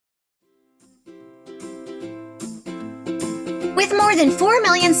With more than 4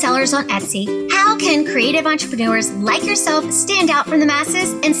 million sellers on Etsy, how can creative entrepreneurs like yourself stand out from the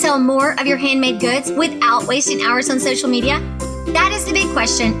masses and sell more of your handmade goods without wasting hours on social media? That is the big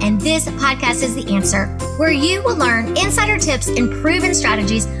question, and this podcast is the answer, where you will learn insider tips and proven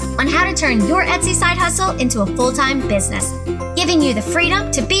strategies on how to turn your Etsy side hustle into a full-time business, giving you the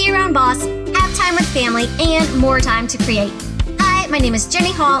freedom to be your own boss, have time with family, and more time to create. Hi, my name is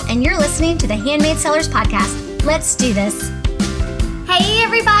Jenny Hall, and you're listening to the Handmade Sellers Podcast. Let's do this. Hey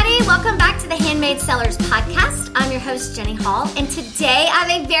everybody, welcome back to the Handmade Sellers Podcast. I'm your host, Jenny Hall, and today I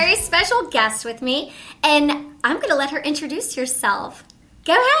have a very special guest with me, and I'm going to let her introduce herself.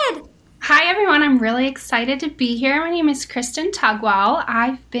 Go ahead. Hi everyone, I'm really excited to be here. My name is Kristen Tugwell.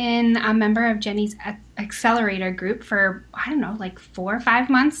 I've been a member of Jenny's Accelerator group for, 4 or 5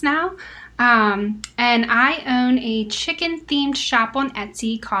 months now. And I own a chicken-themed shop on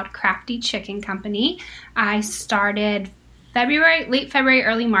Etsy called Crafty Chicken Company. I started late February,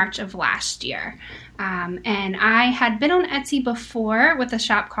 early March of last year. And I had been on Etsy before with a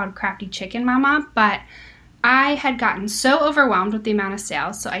shop called Crafty Chicken Mama, but I had gotten so overwhelmed with the amount of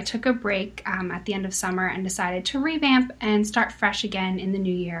sales, so I took a break at the end of summer and decided to revamp and start fresh again in the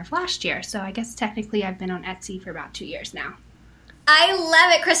new year of last year. So I guess technically I've been on Etsy for about 2 years now. I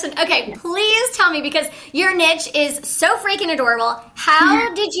love it, Kristen. Okay, please tell me, because your niche is so freaking adorable.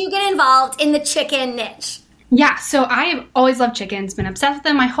 How did you get involved in the chicken niche? Yeah, so I have always loved chickens, been obsessed with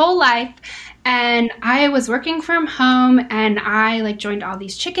them my whole life, and I was working from home, and I joined all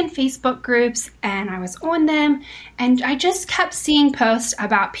these chicken Facebook groups, and I was on them, and I just kept seeing posts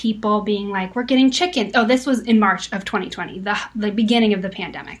about people being like, we're getting chickens. Oh, this was in March of 2020, the beginning of the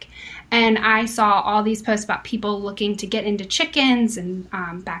pandemic, and I saw all these posts about people looking to get into chickens and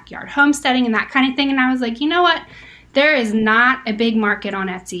backyard homesteading and that kind of thing, and I was like, you know what? There is not a big market on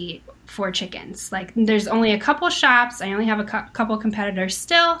Etsy for chickens. There's only a couple shops. I only have a couple competitors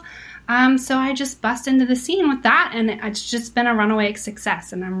still. So I just bust into the scene with that, and it's just been a runaway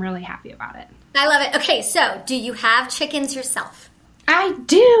success, and I'm really happy about it. I love it. Okay, so do you have chickens yourself? I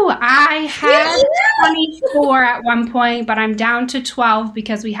do. I had 24 at one point, but I'm down to 12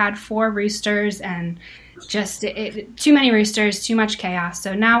 because we had 4 roosters and just too many roosters, too much chaos.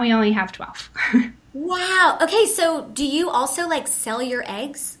 So now we only have 12. Wow. Okay, so do you also sell your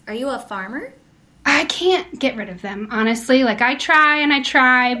eggs? Are you a farmer? I can't get rid of them, honestly. I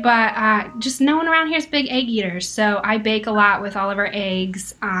try, but just no one around here is big egg eaters. So I bake a lot with all of our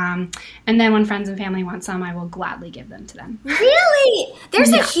eggs. And then when friends and family want some, I will gladly give them to them. Really?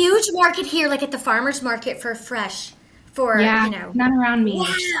 There's a huge market here, at the farmer's market for fresh, not around me.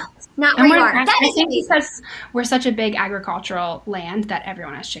 Wow. Not where you are. I think because we're such a big agricultural land that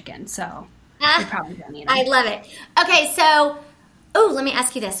everyone has chickens, so they probably don't need them. I love it. Okay, so, let me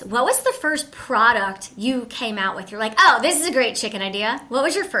ask you this. What was the first product you came out with? You're like, this is a great chicken idea. What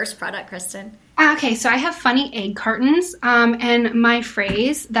was your first product, Kristen? Okay, so I have funny egg cartons, and my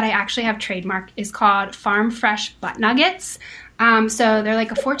phrase that I actually have trademarked is called Farm Fresh Butt Nuggets. So they're a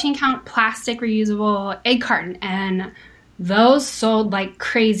 14-count plastic reusable egg carton, and those sold like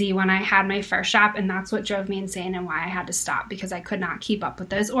crazy when I had my first shop, and that's what drove me insane and why I had to stop, because I could not keep up with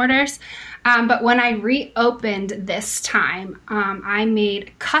those orders. But when I reopened this time, I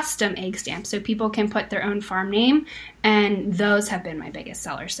made custom egg stamps so people can put their own farm name, and those have been my biggest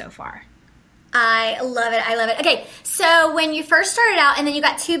sellers so far. I love it. I love it. Okay, so when you first started out and then you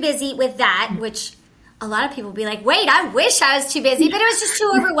got too busy with that, which a lot of people will be like, wait, I wish I was too busy, but it was just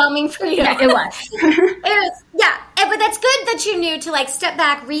too overwhelming for you. Yeah, it was. But that's good that you knew to step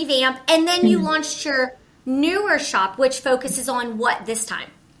back, revamp, and then you launched your newer shop, which focuses on what this time?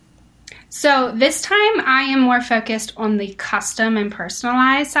 So this time I am more focused on the custom and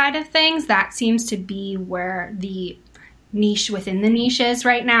personalized side of things. That seems to be where the niche within the niche is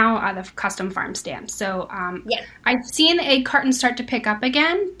right now, are the custom farm stamps. So I've seen the egg cartons start to pick up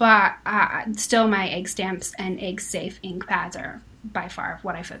again, but still my egg stamps and egg safe ink pads are by far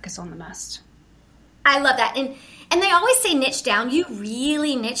what I focus on the most. I love that. And they always say niche down. You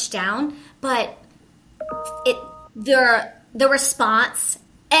really niche down, but the response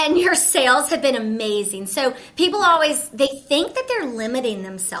and your sales have been amazing. So people they think that they're limiting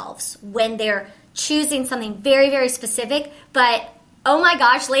themselves when they're choosing something very, very specific, but oh my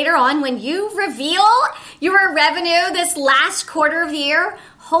gosh, later on when you reveal your revenue this last quarter of the year,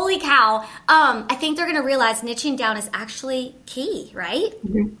 holy cow, I think they're going to realize niching down is actually key, right?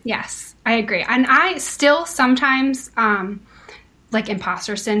 Mm-hmm. Yes, I agree. And I still sometimes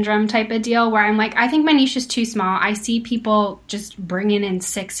imposter syndrome type of deal where I'm like, I think my niche is too small. I see people just bringing in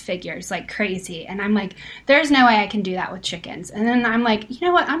 6 figures like crazy. And I'm like, there's no way I can do that with chickens. And then I'm like, you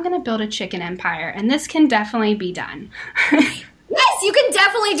know what? I'm going to build a chicken empire, and this can definitely be done. Yes, you can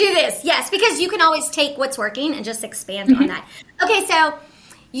definitely do this. Yes, because you can always take what's working and just expand on that. Okay, so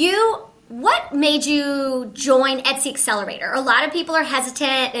what made you join Etsy Accelerator? A lot of people are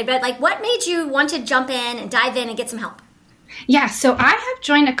hesitant, but like, what made you want to jump in and dive in and get some help? Yeah, so I have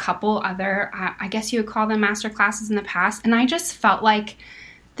joined a couple other, I guess you would call them master classes in the past, and I just felt like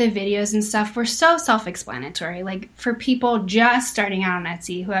the videos and stuff were so self-explanatory, like for people just starting out on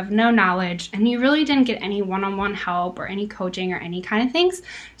Etsy who have no knowledge, and you really didn't get any one-on-one help or any coaching or any kind of things.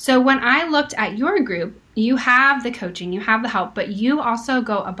 So when I looked at your group, you have the coaching, you have the help, but you also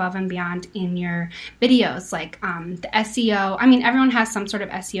go above and beyond in your videos, like the SEO. I mean, everyone has some sort of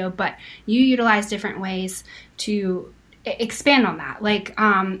SEO, but you utilize different ways to expand on that. Like,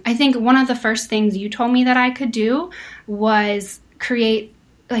 I think one of the first things you told me that I could do was create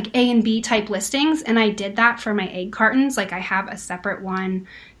like A and B type listings. And I did that for my egg cartons. Like I have a separate one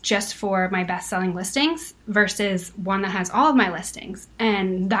just for my best-selling listings versus one that has all of my listings.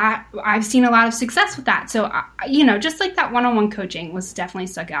 And that I've seen a lot of success with that. So, just like that one-on-one coaching was definitely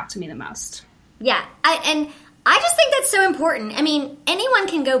stuck out to me the most. Yeah. I just think that's so important. I mean, anyone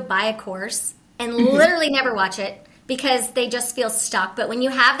can go buy a course and literally never watch it because they just feel stuck. But when you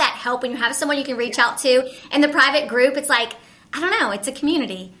have that help, when you have someone you can reach out to in the private group, it's like, I don't know, it's a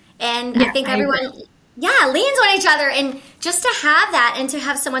community. And I think everyone, leans on each other. And just to have that and to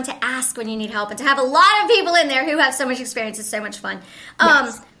have someone to ask when you need help and to have a lot of people in there who have so much experience is so much fun.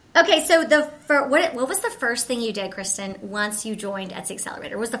 Yes. Okay, so what was the first thing you did, Kristen, once you joined Etsy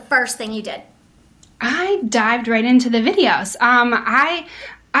Accelerator? What was the first thing you did? I dived right into the videos.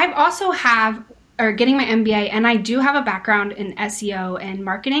 I've also getting my MBA, and I do have a background in SEO and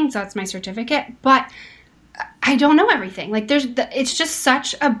marketing, so that's my certificate, but I don't know everything. Like it's just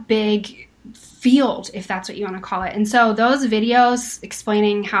such a big field, if that's what you want to call it. And so those videos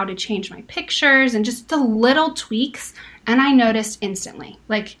explaining how to change my pictures and just the little tweaks, and I noticed instantly,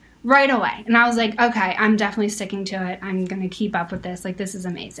 like right away. And I was like, okay, I'm definitely sticking to it. I'm going to keep up with this. Like, this is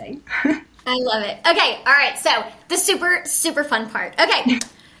amazing. I love it. Okay. All right. So the super, super fun part. Okay.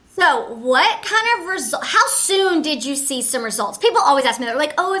 So what kind of how soon did you see some results? People always ask me, they're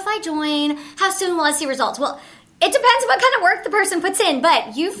like, oh, if I join, how soon will I see results? Well, it depends what kind of work the person puts in,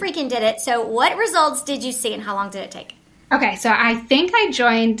 but you freaking did it. So what results did you see and how long did it take? Okay, so I think I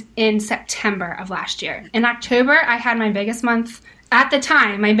joined in September of last year. In October, I had my biggest month, at the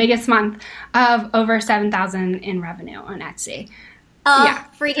time, my biggest month of over $7,000 in revenue on Etsy. Yeah.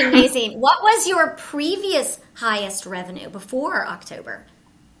 Freaking amazing. What was your previous highest revenue before October?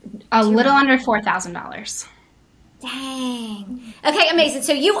 A little under $4,000. Dang. Okay, amazing.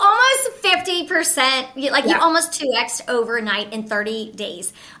 So you almost 50%, you almost 2x'd overnight in 30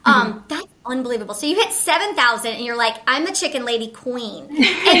 days. That's unbelievable. So you hit 7,000 and you're like, I'm the chicken lady queen.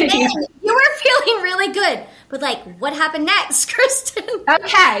 And then you were feeling really good. But what happened next, Kristen?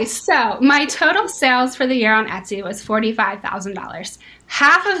 Okay, so my total sales for the year on Etsy was $45,000.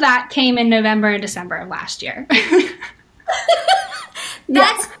 Half of that came in November and December of last year.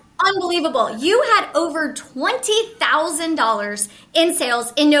 That's unbelievable. You had over $20,000 in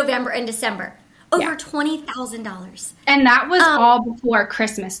sales in November and December. Over $20,000. And that was all before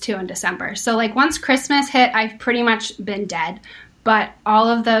Christmas too in December. So once Christmas hit, I've pretty much been dead. But all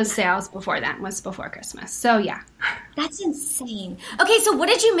of those sales before then was before Christmas. So yeah. That's insane. Okay, so what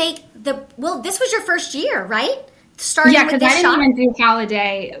did you make this was your first year, right? Starting with this shop? Yeah, because I didn't even do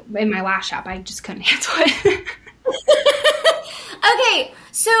holiday in my last shop. I just couldn't handle it. Okay,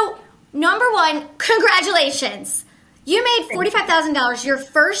 so number one, congratulations. You made $45,000 your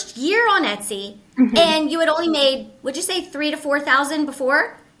first year on Etsy, and you had only made, would you say, $3,000 to $4,000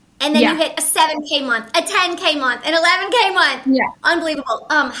 before? And then you hit a 7K month, a 10K month, an 11K month. Yeah. Unbelievable.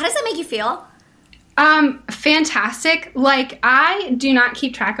 How does that make you feel? Fantastic. I do not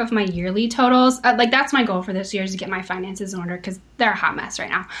keep track of my yearly totals. That's my goal for this year is to get my finances in order because they're a hot mess right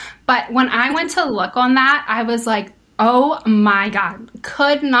now. But when I went to look on that, I was like, oh my God,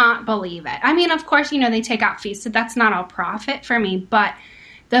 could not believe it. I mean, of course, they take out fees, so that's not all profit for me. But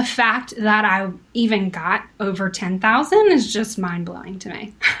the fact that I even got over 10,000 is just mind-blowing to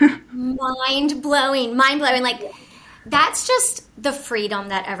me. Mind-blowing. That's just the freedom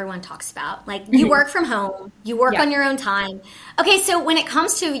that everyone talks about. You work from home, you work on your own time. Okay, so when it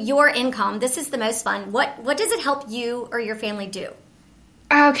comes to your income, this is the most fun. What does it help you or your family do?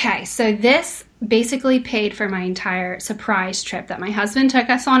 Okay, so this basically paid for my entire surprise trip that my husband took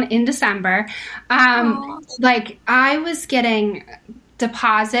us on in December. I was getting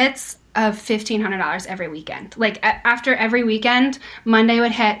deposits of $1,500 every weekend. After every weekend, Monday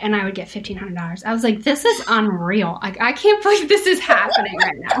would hit and I would get $1,500. I was like, this is unreal. I can't believe this is happening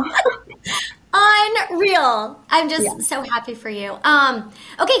right now. real. I'm just so happy for you.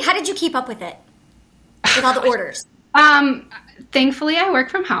 Okay, how did you keep up with it? With all the orders? Thankfully, I work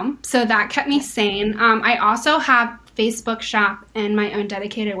from home, so that kept me sane. I also have Facebook shop and my own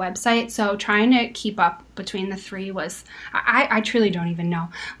dedicated website, so trying to keep up between the three was, I truly don't even know.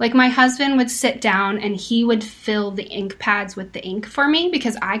 Like, my husband would sit down and he would fill the ink pads with the ink for me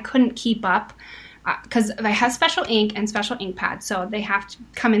because I couldn't keep up, because I have special ink and special ink pads, so they have to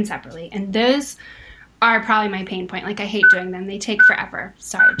come in separately, and those are probably my pain point. Like, I hate doing them. They take forever.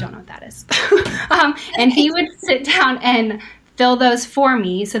 Sorry, don't know what that is. And he would sit down and fill those for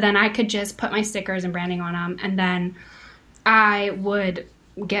me, so then I could just put my stickers and branding on them, and then I would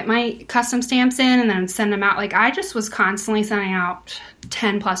get my custom stamps in and then send them out. Like, I just was constantly sending out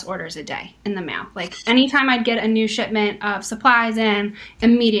 10 plus orders a day in the mail. Like, anytime I'd get a new shipment of supplies in,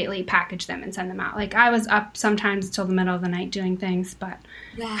 immediately package them and send them out. Like, I was up sometimes till the middle of the night doing things, but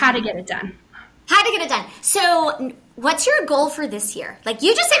had to get it done. Had to get it done. So what's your goal for this year? Like,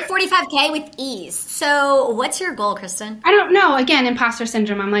 you just hit 45K with ease. So what's your goal, Kristen? I don't know. Again, imposter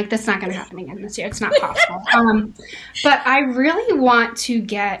syndrome. I'm like, that's not going to happen again this year. It's not possible. But I really want to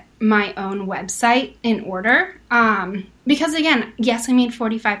get my own website in order. Because again, yes, I made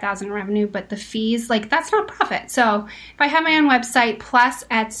 $45,000 in revenue, but the fees, like, that's not profit. So if I have my own website plus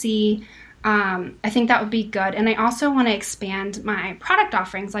Etsy, I think that would be good. And I also want to expand my product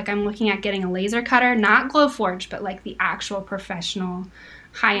offerings. Like, I'm looking at getting a laser cutter, not Glowforge, but like the actual professional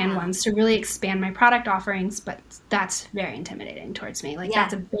high-end ones to really expand my product offerings. But that's very intimidating towards me. Like,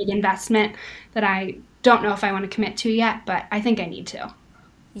 that's a big investment that I don't know if I want to commit to yet, but I think I need to.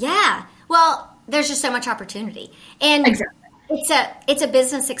 Yeah. Well, there's just so much opportunity. And it's a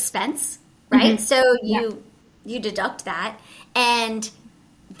business expense, right? Mm-hmm. So you deduct that, and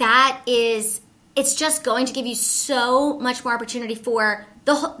it's just going to give you so much more opportunity for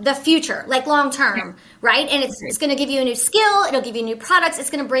the future, like long term, right? And it's going to give you a new skill. It'll give you new products. It's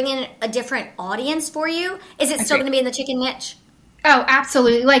going to bring in a different audience for you. Is it still going to be in the chicken niche? Oh,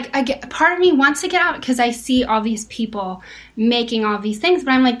 absolutely. Like, part of me wants to get out because I see all these people making all these things,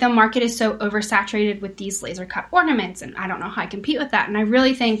 but I'm like, the market is so oversaturated with these laser cut ornaments, and I don't know how I compete with that. And I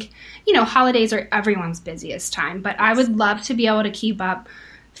really think, holidays are everyone's busiest time, but I would love to be able to keep up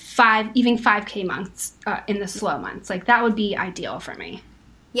 5K months in the slow months. Like, that would be ideal for me.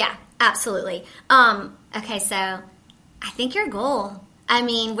 Yeah, absolutely. Okay, so I think your goal, what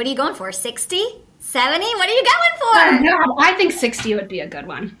are you going for? 60? 70? What are you going for? No, I think 60 would be a good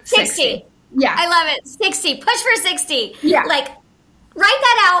one. 60. Yeah. I love it. 60. Push for 60. Yeah. Like, write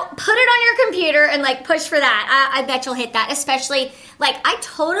that out, put it on your computer, and push for that. I bet you'll hit that. Especially, I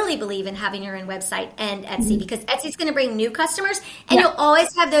totally believe in having your own website and Etsy, because Etsy's going to bring new customers, and you'll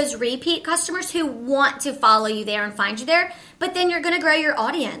always have those repeat customers who want to follow you there and find you there. But then you're going to grow your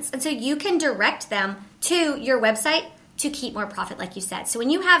audience, and so you can direct them to your website to keep more profit, like you said. So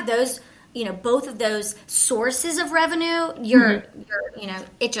when you have those, both of those sources of revenue,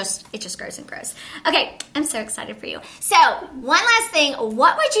 it just grows and grows. Okay, I'm so excited for you. So one last thing,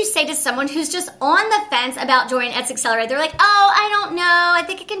 what would you say to someone who's just on the fence about joining Etsy Accelerator? They're like, oh, I don't know, I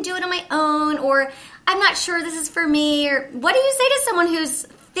think I can do it on my own, or I'm not sure this is for me, or what do you say to someone who's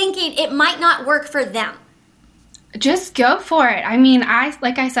thinking it might not work for them? Just go for it.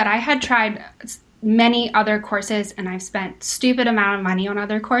 Like I said, I had tried many other courses, and I've spent stupid amount of money on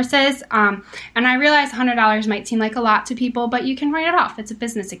other courses. And I realize $100 might seem like a lot to people, but you can write it off. It's a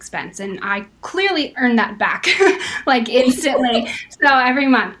business expense. And I clearly earned that back instantly. So every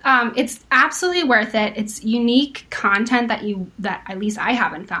month, it's absolutely worth it. It's unique content that at least I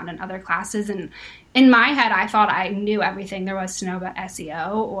haven't found in other classes. And in my head, I thought I knew everything there was to know about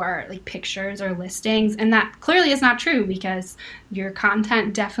SEO or pictures or listings. And that clearly is not true, because your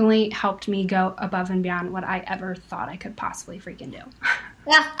content definitely helped me go above and beyond what I ever thought I could possibly freaking do.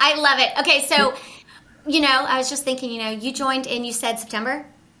 Yeah, I love it. Okay, so, I was just thinking, you joined in, you said September?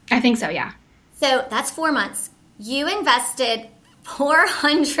 I think so, yeah. So that's 4 months. You invested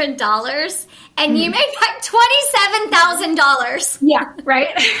 $400 and you made back $27,000. Yeah, right?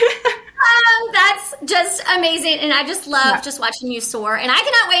 That's just amazing. And I just love just watching you soar. And I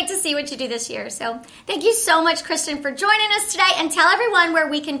cannot wait to see what you do this year. So thank you so much, Kristen, for joining us today. And tell everyone where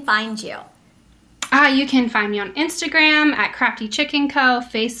we can find you. You can find me on Instagram at Crafty Chicken Co.,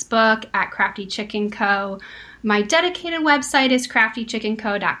 Facebook at Crafty Chicken Co. My dedicated website is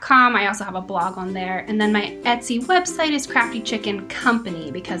craftychickenco.com. I also have a blog on there. And then my Etsy website is Crafty Chicken Company,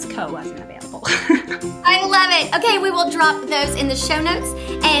 because Co wasn't available. I love it. Okay, we will drop those in the show notes.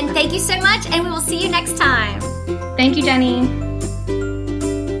 And thank you so much, and we will see you next time. Thank you, Jenny.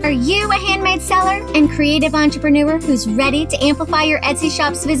 Are you a handmade seller and creative entrepreneur who's ready to amplify your Etsy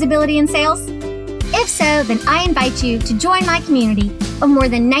shop's visibility and sales? If so, then I invite you to join my community of more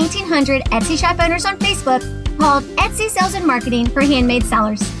than 1,900 Etsy shop owners on Facebook called Etsy Sales and Marketing for Handmade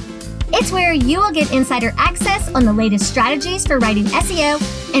Sellers. It's where you will get insider access on the latest strategies for writing SEO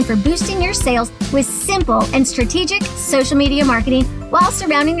and for boosting your sales with simple and strategic social media marketing while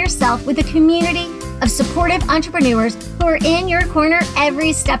surrounding yourself with a community of supportive entrepreneurs who are in your corner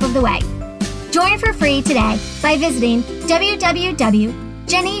every step of the way. Join for free today by visiting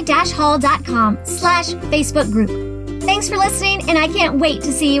www.jenny-hall.com/Facebook group. Thanks for listening, and I can't wait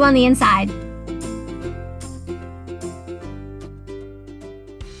to see you on the inside.